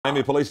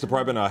Miami Police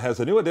Department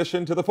has a new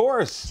addition to the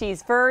force.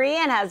 She's furry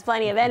and has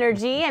plenty of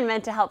energy and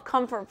meant to help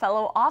comfort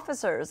fellow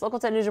officers. Local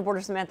 10 News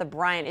reporter Samantha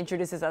Bryant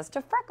introduces us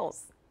to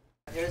Freckles.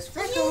 There's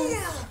Freckles.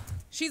 Yeah.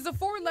 She's a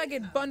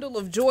four-legged bundle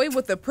of joy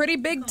with a pretty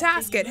big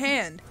task at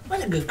hand.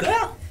 What a good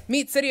girl.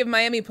 Meet City of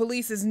Miami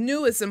Police's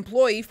newest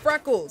employee,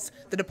 Freckles,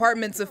 the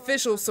department's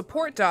official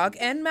support dog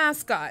and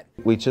mascot.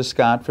 We just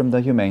got from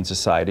the Humane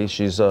Society.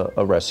 She's a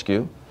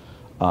rescue.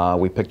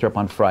 We picked her up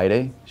on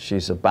Friday.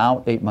 She's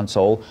about 8 months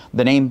old.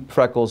 The name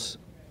Freckles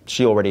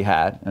she already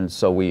had, and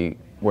so we're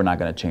not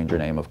going to change her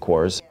name, of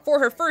course. For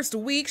her first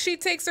week, she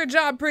takes her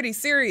job pretty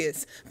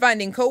serious,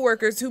 finding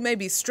coworkers who may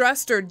be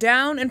stressed or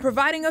down and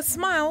providing a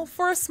smile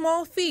for a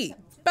small fee,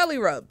 belly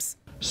rubs.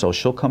 So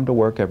she'll come to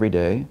work every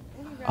day,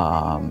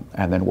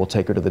 and then we'll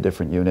take her to the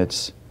different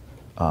units,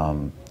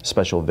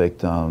 special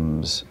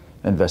victims,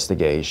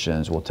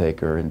 investigations. We'll take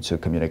her into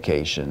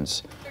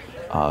communications,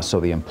 so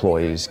the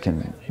employees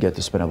can get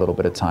to spend a little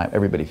bit of time.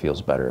 Everybody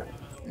feels better.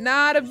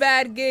 Not a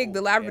bad gig.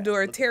 The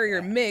Labrador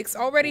Terrier mix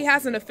already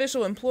has an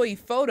official employee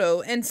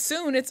photo and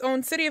soon its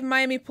own City of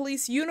Miami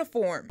Police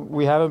uniform.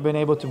 We haven't been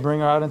able to bring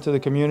her out into the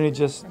community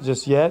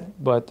just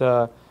yet, but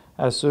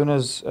as soon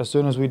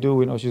as we do,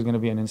 we know she's going to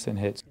be an instant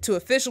hit. To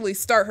officially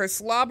start her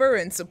slobber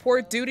and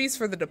support duties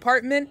for the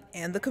department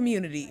and the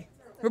community.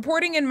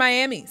 Reporting in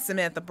Miami,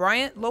 Samantha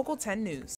Bryant, Local 10 News.